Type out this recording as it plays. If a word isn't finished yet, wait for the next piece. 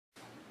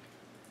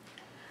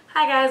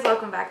Hi guys,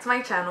 welcome back to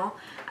my channel.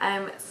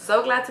 I'm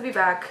so glad to be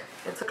back.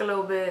 It took a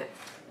little bit,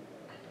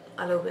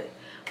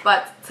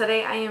 but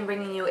today I am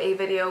bringing you a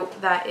video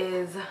that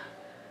is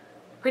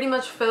pretty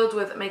much filled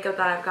with makeup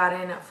that I've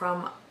gotten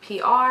from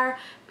PR.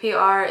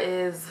 PR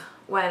is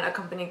when a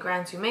company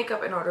grants you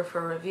makeup in order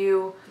for a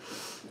review,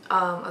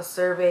 a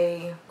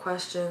survey,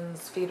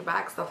 questions,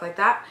 feedback, stuff like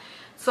that.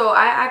 So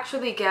I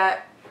actually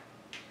get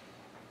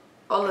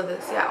all of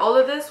this. Yeah, all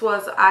of this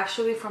was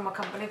actually from a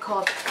company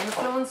called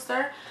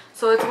Influencer.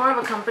 So it's more of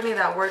a company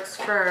that works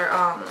for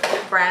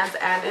brands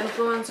and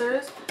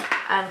influencers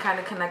and kind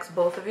of connects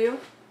both of you,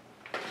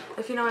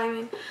 if you know what I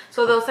mean.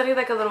 So they'll send you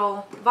like a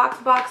little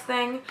box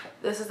thing.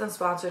 This isn't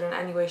sponsored in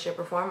any way, shape,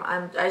 or form.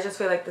 I just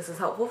feel like this is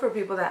helpful for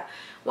people that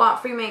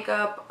want free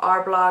makeup,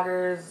 are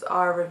bloggers,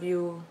 are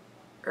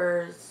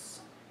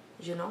reviewers,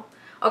 you know.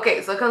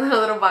 Okay, so it comes in a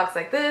little box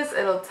like this.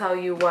 It'll tell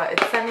you what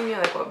it's sending you,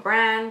 like what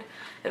brand.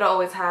 It'll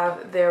always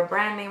have their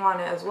brand name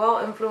on it as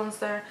well,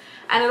 Influencer.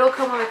 And it'll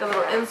come with like a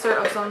little insert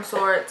of some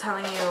sort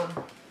telling you,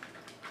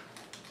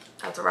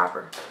 that's a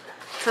wrapper,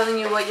 telling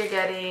you what you're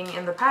getting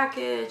in the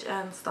package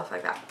and stuff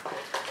like that.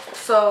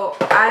 So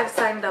I've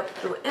signed up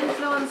through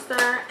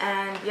Influencer,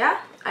 and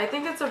yeah, I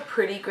think it's a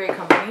pretty great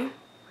company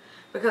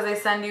because they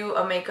send you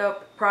a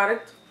makeup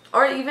product,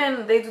 or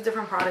even they do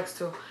different products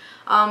too.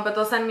 But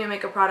they'll send me a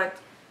makeup product,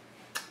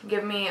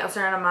 give me a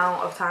certain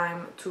amount of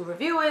time to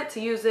review it,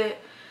 to use it,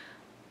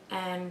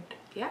 and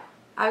yeah,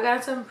 I've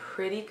gotten some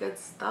pretty good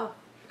stuff,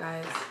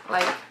 guys.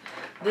 Like,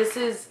 this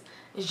is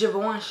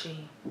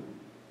Givenchy.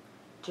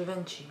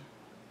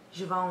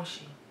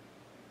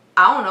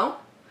 I don't know,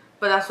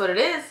 but that's what it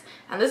is.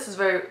 And this is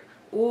very,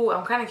 ooh,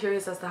 I'm kind of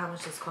curious as to how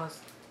much this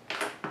costs.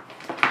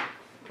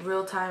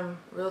 Real-time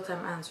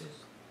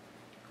answers.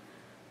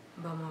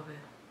 Vamos a ver.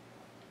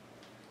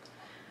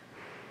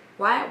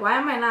 Why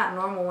am I not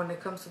normal when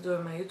it comes to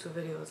doing my YouTube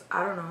videos?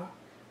 I don't know.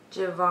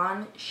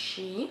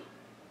 Givenchy.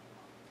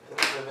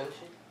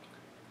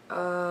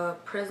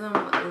 Prism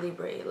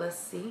Libre. Let's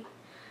see.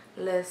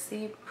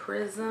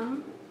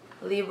 Prism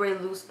Libre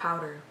loose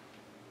powder.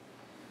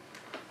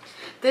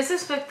 This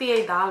is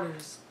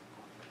 $58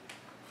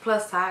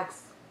 plus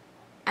tax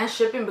and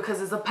shipping because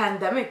it's a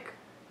pandemic,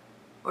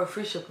 or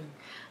free shipping.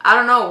 I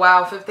don't know.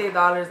 Wow,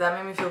 $58. That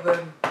made me feel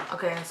good.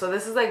 Okay, so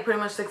this is like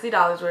pretty much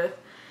 $60 worth,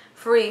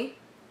 free,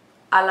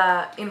 a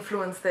la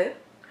Influencer.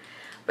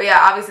 But yeah,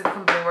 obviously the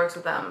company works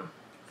with them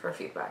for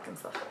feedback and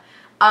stuff.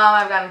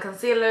 I've gotten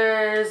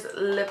concealers,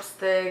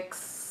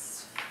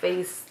 lipsticks,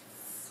 face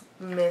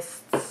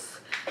mists.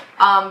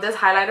 This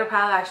highlighter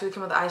palette actually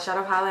came with the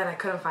eyeshadow palette and I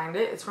couldn't find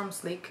it. It's from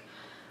Sleek.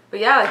 But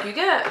yeah, like, you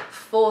get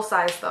full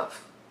size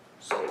stuff.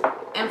 So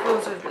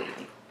Influencer's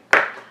Lady.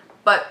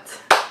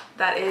 But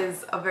that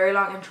is a very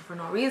long intro for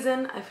no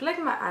reason. I feel like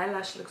my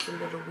eyelash looks a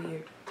little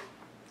weird.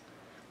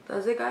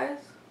 Does it, guys?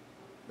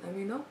 Let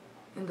me know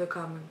in the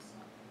comments.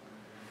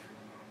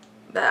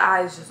 That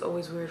eye is just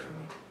always weird for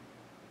me.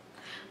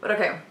 But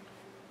okay,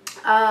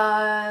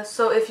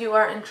 so if you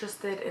are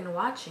interested in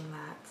watching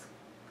that,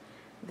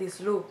 this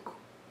look,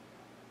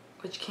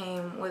 which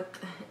came with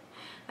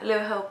a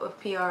little help of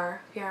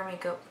PR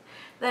makeup,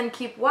 then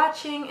keep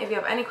watching. If you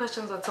have any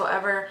questions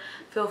whatsoever,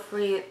 feel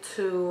free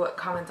to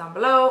comment down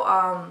below,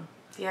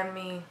 DM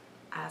me,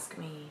 ask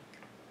me,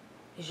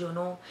 you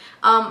know.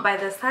 By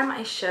this time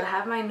I should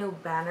have my new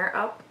banner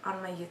up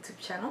on my YouTube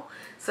channel,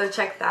 so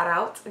check that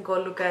out. Go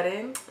look at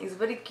it. It's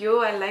very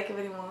cute. I like it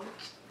very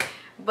much.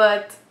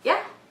 But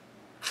yeah,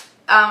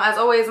 as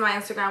always, my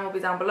Instagram will be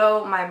down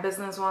below, my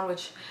business one,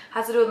 which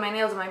has to do with my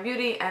nails and my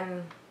beauty,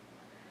 and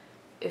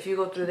if you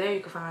go through there you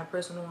can find my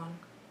personal one.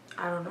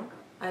 I don't know,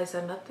 I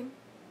said nothing.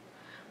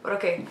 But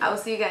okay, I will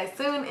see you guys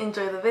soon.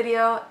 Enjoy the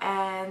video,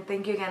 and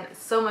thank you again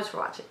so much for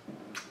watching.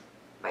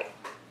 Bye.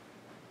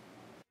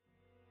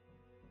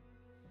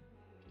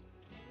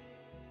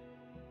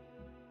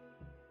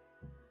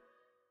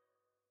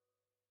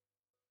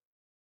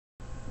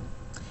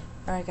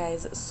 Alright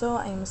guys, so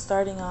I'm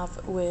starting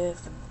off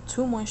with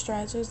two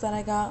moisturizers that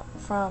I got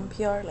from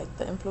PR, like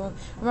the Influencer.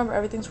 Remember,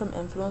 everything's from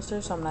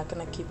Influencer, so I'm not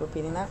going to keep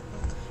repeating that.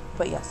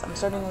 But yes, I'm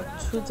starting with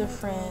two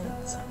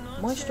different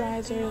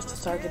moisturizers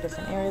to target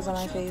different areas on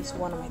my face.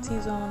 One on my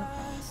T-zone,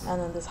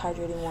 and then this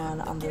hydrating one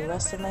on the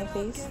rest of my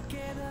face.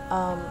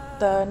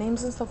 The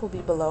names and stuff will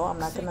be below. I'm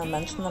not going to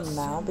mention them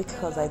now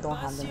because I don't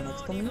have them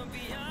next to me.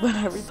 But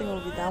everything will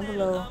be down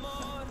below.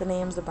 The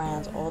names, the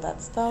brands, all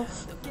that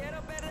stuff.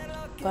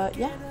 But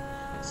yeah.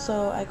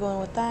 So I go in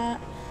with that.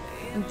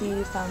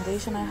 The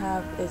foundation I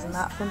have is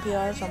not from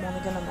PR, so I'm only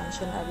going to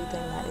mention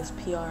everything that is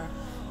PR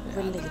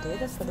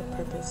related for the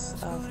purpose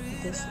of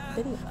this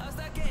video.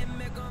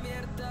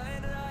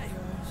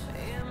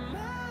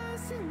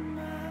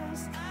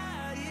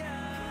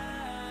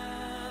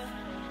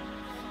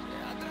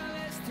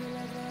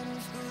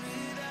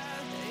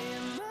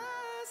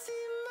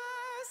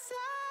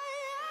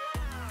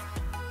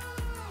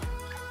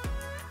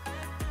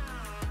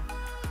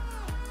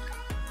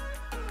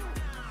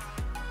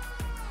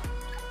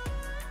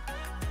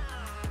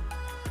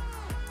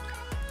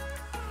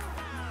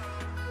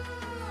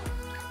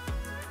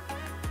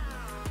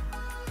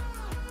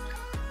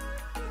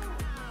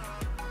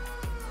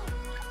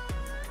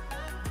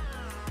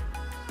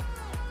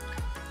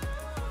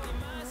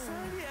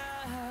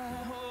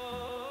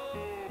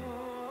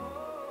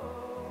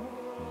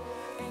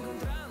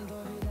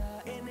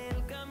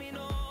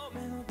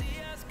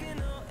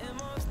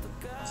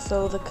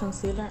 So the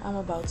concealer I'm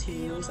about to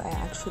use, I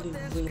actually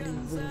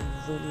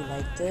really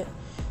liked it.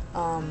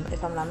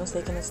 If I'm not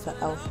mistaken, it's the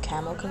e.l.f.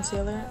 Camo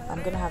concealer.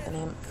 I'm gonna have the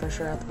name for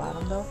sure at the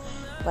bottom though,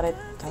 but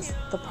that's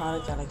the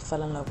product I like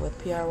fell in love with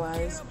PR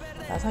wise.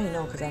 That's how you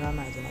know, because I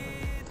memorized the name.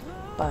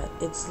 But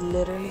it's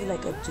literally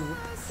like a dupe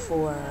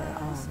for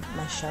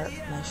my sharp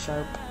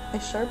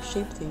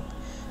shape tape,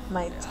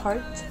 my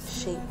Tarte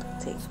shape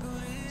tape.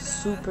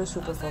 Super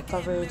full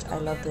coverage. I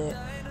loved it.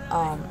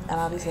 And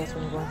obviously that's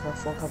when you're going for a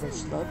full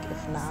coverage look.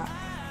 If not,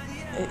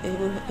 it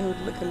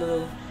would look a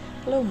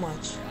little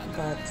much.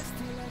 But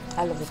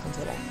I love this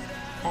concealer,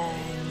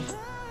 and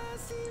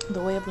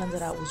the way it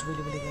blended out was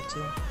really good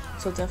too.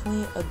 So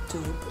definitely a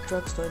dupe,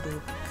 drugstore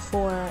dupe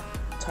for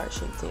Tarte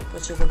shape tape,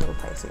 which is a little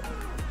pricier.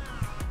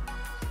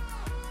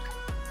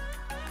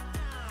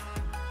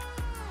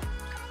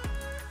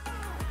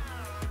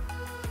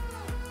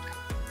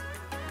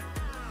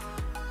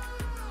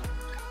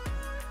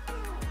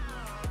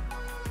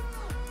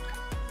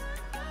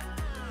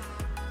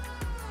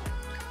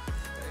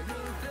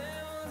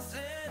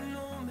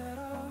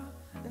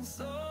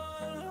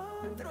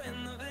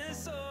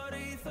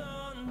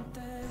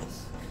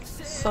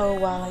 So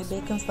while I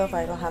bake and stuff,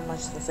 I don't have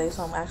much to say,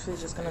 so I'm actually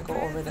just gonna go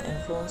over the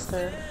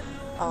influencer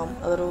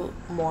a little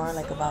more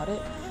like about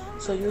it.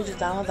 So you would just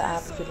download the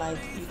app if you like.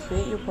 You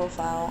create your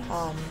profile.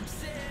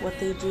 What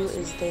they do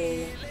is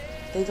they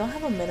don't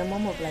have a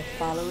minimum of like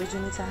followers you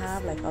need to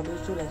have like others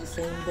do, like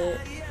FameBit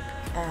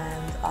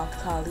and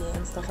Octali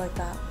and stuff like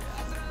that.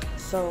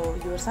 So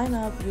you would sign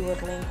up, you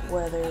would link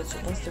whether it's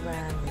your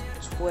Instagram, your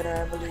Twitter,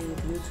 I believe,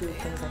 YouTube,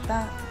 things like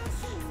that,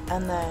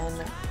 and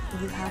then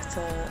you have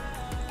to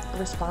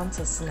respond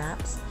to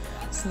snaps.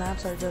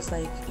 Snaps are just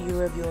like you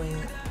reviewing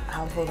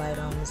household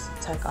items,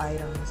 tech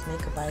items,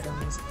 makeup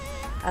items,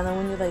 and then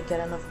when you like get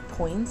enough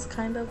points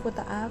kind of with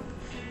the app,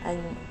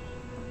 and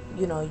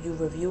you know you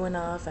review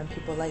enough and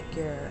people like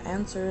your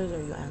answers, or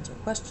you answer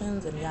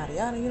questions and yada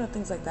yada, you know,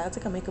 things like that. It's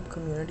like a makeup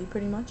community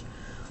pretty much.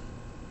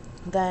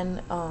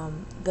 Then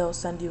they'll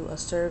send you a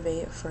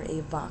survey for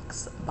a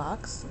Vox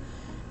box,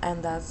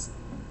 and that's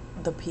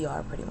the PR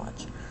pretty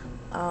much.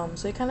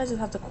 So you kind of just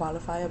have to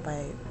qualify it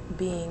by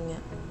being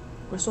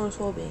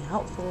resourceful, being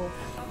helpful,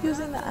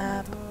 using the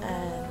app,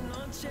 and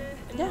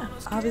yeah,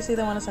 obviously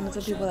they want to send it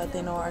to people that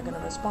they know are going to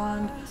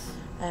respond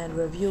and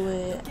review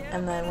it.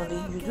 And then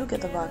when you do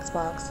get the Vox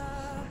box,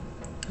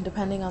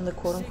 depending on the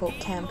quote-unquote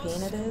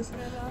campaign it is,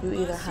 you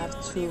either have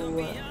to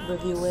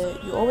review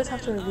it. You always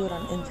have to review it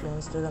on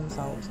influencer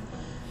themselves.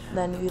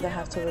 Then you either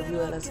have to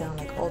review it, let's say on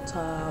like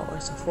Ulta or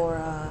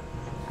Sephora,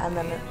 and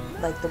then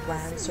like the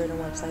brand, certain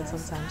websites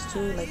sometimes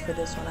too. Like for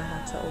this one, I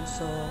had to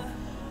also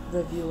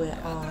review it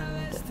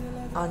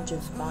on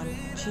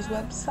Givenchy's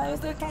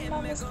website, if I'm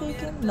not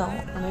mistaken. No,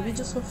 or maybe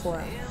just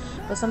Sephora.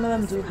 But some of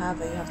them do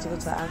have it. You have to go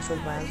to the actual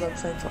brand's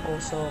website to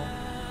also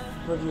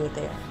review it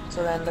there.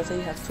 So then let's say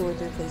you have 2 or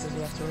 3 places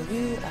you have to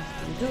review.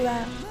 After you do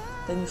that,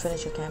 then you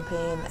finish your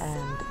campaign,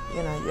 and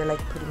you know you're like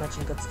pretty much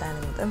in good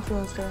standing with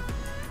influencer.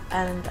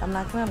 And I'm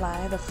not gonna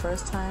lie, the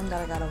first time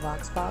that I got a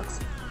Vox box,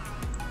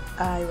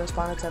 I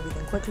responded to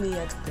everything quickly.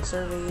 I took the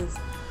surveys,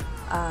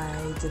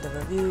 I did the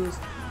reviews,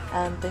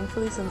 and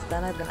thankfully since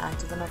then I've been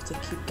active enough to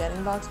keep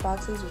getting Vox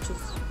boxes, which is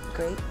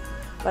great.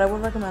 But I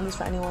would recommend this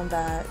for anyone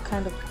that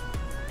kind of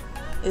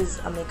is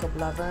a makeup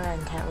lover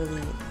and can't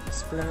really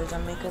splurge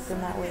on makeup in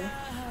that way,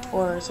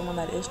 or someone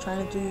that is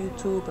trying to do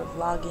YouTube or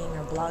vlogging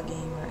or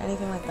blogging or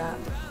anything like that.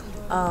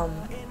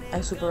 I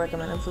super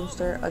recommend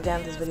Influencer.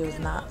 Again, this video is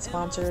not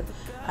sponsored.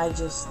 I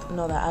just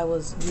know that I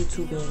was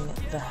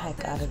YouTubing the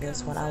heck out of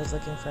this when I was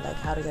looking for like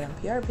how to get on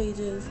PR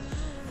pages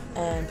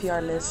and PR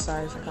lists,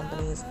 sorry, for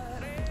companies.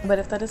 But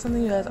if that is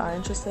something you guys are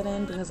interested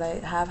in, because I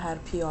have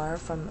had PR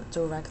from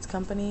direct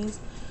companies,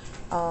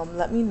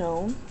 let me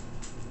know.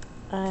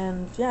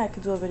 And yeah, I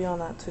could do a video on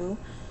that too.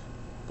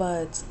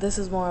 But this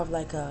is more of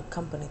like a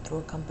company, through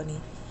a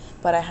company.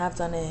 But I have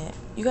done it,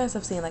 you guys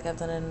have seen, like I've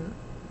done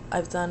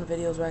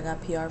videos where I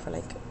got PR for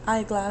like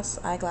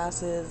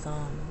eyeglasses,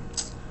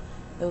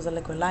 there was a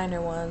liquid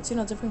liner once, you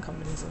know, different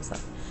companies and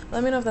stuff.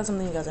 Let me know if that's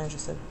something you guys are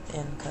interested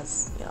in,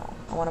 because, you know,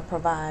 I want to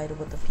provide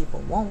what the people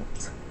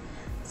want.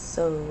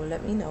 So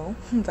let me know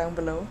down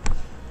below.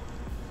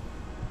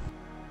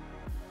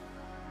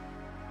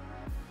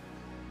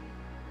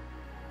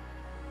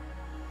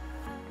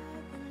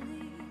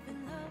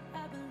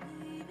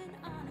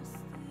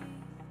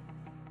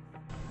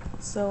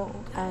 So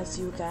as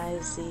you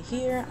guys see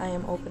here, I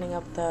am opening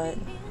up the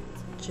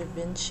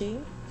Givenchy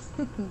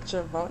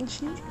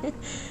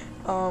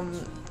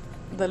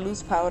the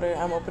loose powder.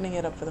 I'm opening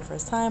it up for the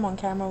first time on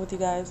camera with you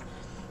guys.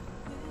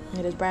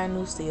 It is brand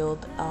new,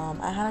 sealed.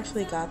 I had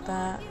actually got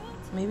that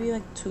maybe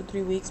like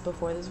 2-3 weeks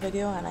before this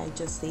video, and I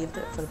just saved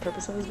it for the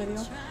purpose of this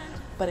video.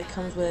 But it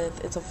comes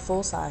with, it's a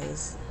full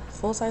size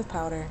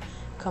powder,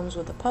 comes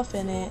with a puff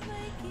in it,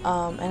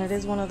 and it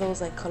is one of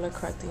those like color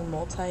correcting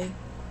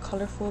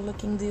colorful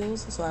looking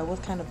deals, so I was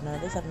kind of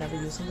nervous. I've never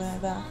used something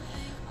like that,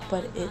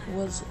 but it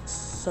was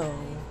so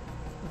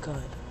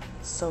good.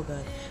 So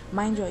good.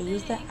 Mind you, I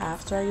used that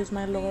after I used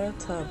my Laura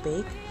to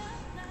bake.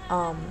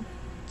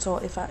 So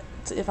if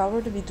I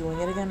were to be doing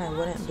it again, I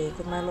wouldn't bake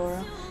with my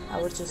Laura.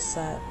 I would just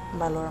set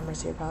my Laura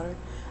Mercier powder.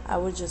 I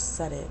would just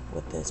set it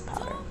with this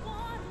powder.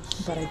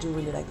 But I do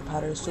really like the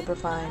powder. It's super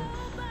fine.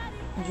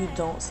 You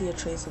don't see a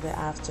trace of it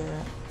after.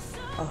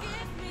 Ugh,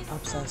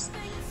 obsessed.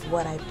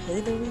 Would I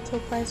pay the retail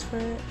price for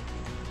it?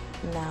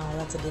 Now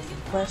that's a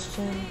different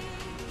question.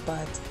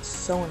 But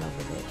so in love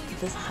with it.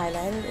 This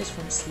highlighter is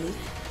from Sleek.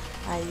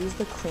 I use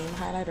the cream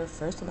highlighter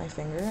first with my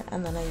finger,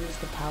 and then I use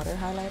the powder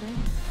highlighter.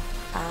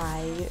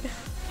 I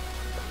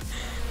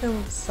am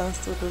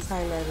obsessed with this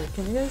highlighter.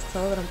 Can you guys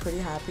tell that I'm pretty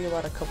happy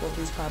about a couple of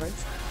these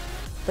products?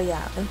 But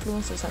yeah,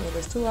 influencer sent me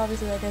this too,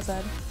 obviously, like I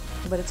said.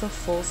 But it's a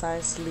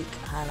full-size Sleek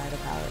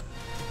highlighter palette.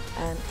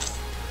 And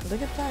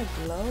look at that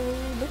glow.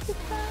 Look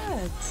at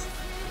that.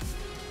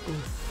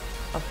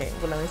 Oof. Okay,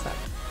 well, let me stop.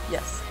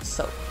 Yes,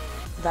 so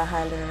that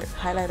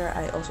highlighter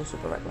I also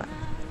super recommend.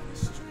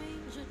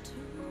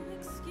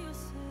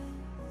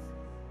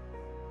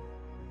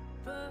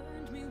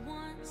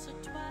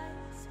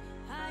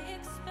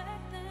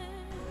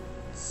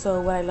 So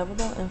what I love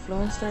about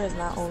influencer is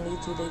not only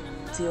do they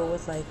deal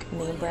with like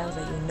name brands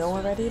that you know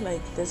already,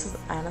 like this is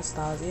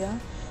Anastasia.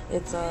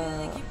 It's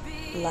a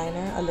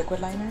liner, a liquid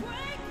liner,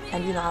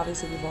 and you know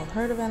obviously we've all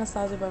heard of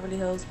Anastasia Beverly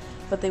Hills,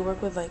 but they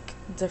work with like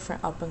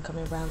different up and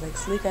coming brands. Like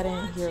Sleek, I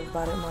didn't hear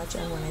about it much,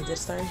 and when I did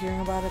start hearing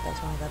about it, that's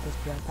when I got this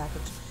PR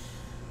package.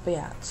 But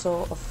yeah,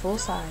 so a full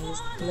size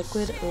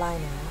liquid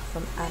liner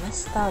from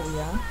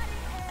Anastasia,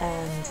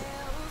 and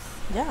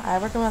yeah, I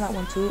recommend that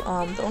one too.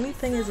 The only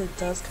thing is it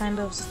does kind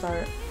of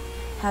start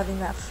having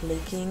that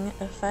flaking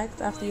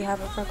effect after you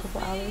have it for a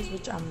couple hours,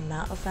 which I'm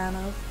not a fan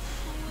of.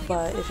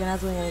 But if you're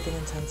not doing anything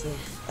intensive,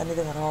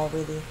 anything at all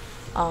really,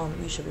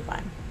 you should be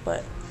fine.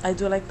 But I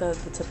do like the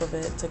tip of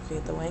it to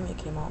create the wing. It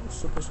came out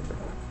super good.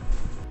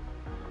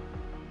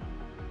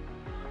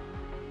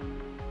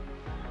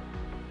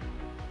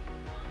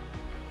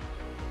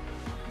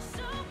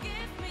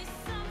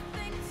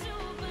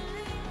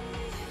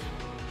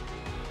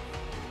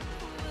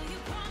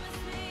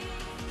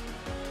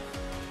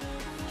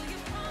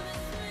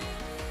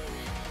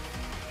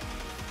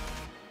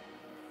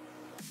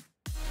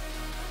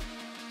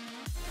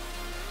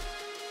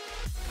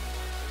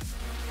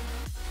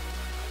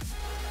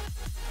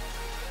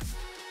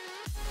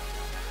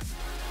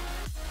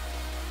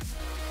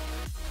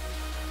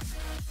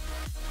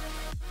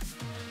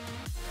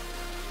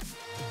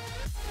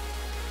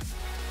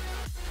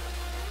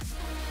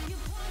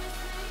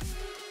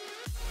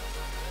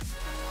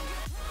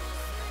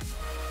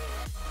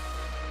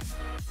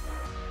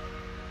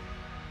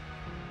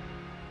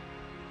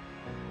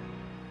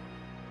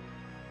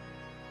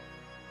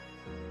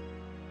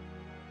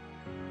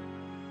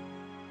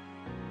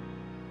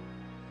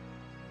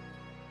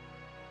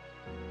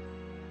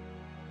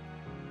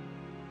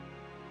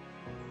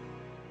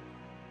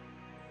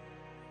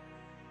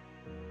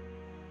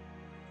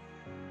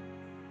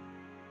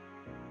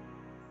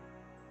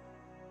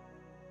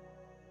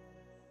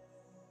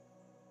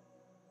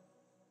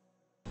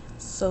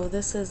 So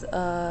this is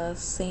a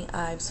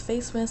St.Ives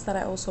face mist that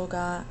I also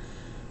got,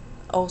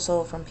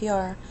 also from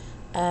PR,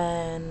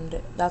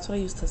 and that's what I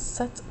use to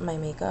set my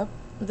makeup.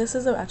 This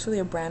is actually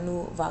a brand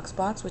new Vox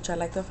box, which I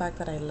like the fact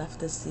that I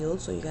left this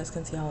sealed so you guys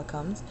can see how it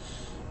comes.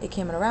 It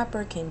came in a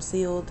wrapper, came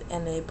sealed,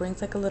 and it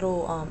brings like a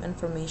little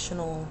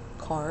informational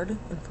card.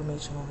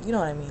 Informational, you know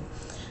what I mean.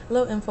 A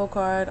little info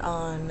card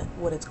on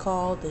what it's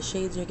called, the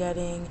shades you're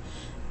getting,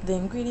 the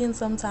ingredients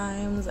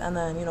sometimes, and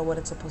then you know what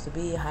it's supposed to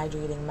be,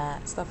 hydrating,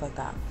 matte, stuff like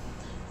that.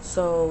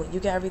 So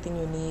you get everything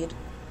you need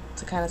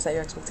to kind of set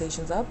your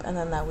expectations up, and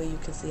then that way you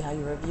can see how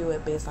you review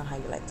it based on how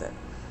you liked it.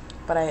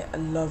 But I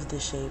love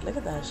this shade. Look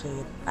at that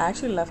shade. I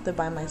actually left it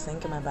by my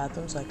sink in my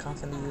bathroom so I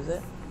constantly use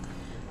it.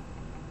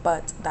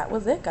 But that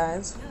was it,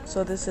 guys.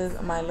 So this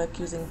is my look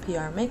using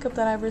PR makeup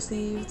that I've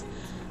received,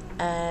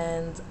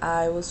 and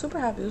I was super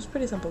happy. It was a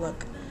pretty simple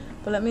look.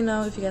 But let me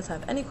know if you guys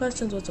have any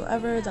questions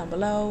whatsoever down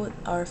below,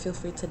 or feel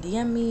free to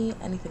DM me,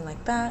 anything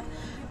like that.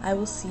 I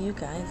will see you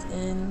guys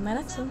in my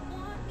next one.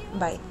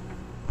 Bye.